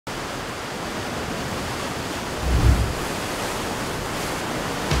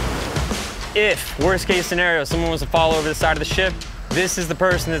If, worst case scenario, someone was to fall over the side of the ship, this is the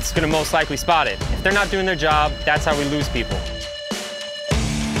person that's going to most likely spot it. If they're not doing their job, that's how we lose people.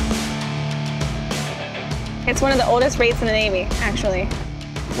 It's one of the oldest rates in the Navy, actually.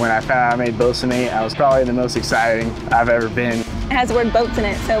 When I found out I made Boatswain, I was probably the most exciting I've ever been. It has the word boats in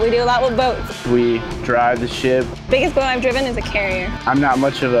it, so we do a lot with boats. We drive the ship. Biggest boat I've driven is a carrier. I'm not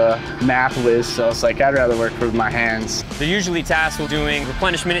much of a math whiz, so it's like I'd rather work with my hands. They're usually tasked with doing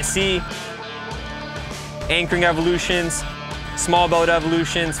replenishment at sea, anchoring evolutions, small boat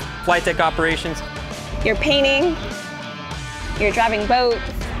evolutions, flight deck operations. You're painting, you're driving boats,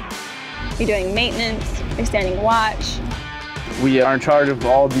 you're doing maintenance, you're standing watch. We are in charge of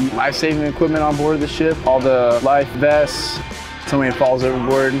all the life-saving equipment on board the ship, all the life vests. Somebody falls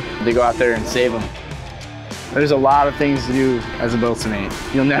overboard, they go out there and save them. There's a lot of things to do as a boatswain.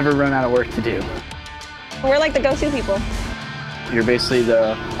 You'll never run out of work to do. We're like the go-to people. You're basically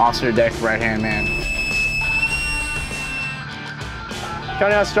the officer deck right-hand man.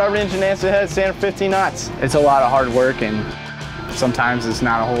 Counting out starboard engine, answer ahead, stand 15 knots. It's a lot of hard work, and sometimes it's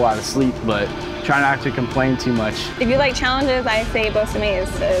not a whole lot of sleep, but try not to complain too much. If you like challenges, I say boatswain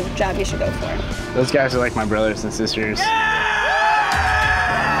is a job you should go for. Those guys are like my brothers and sisters. Yeah!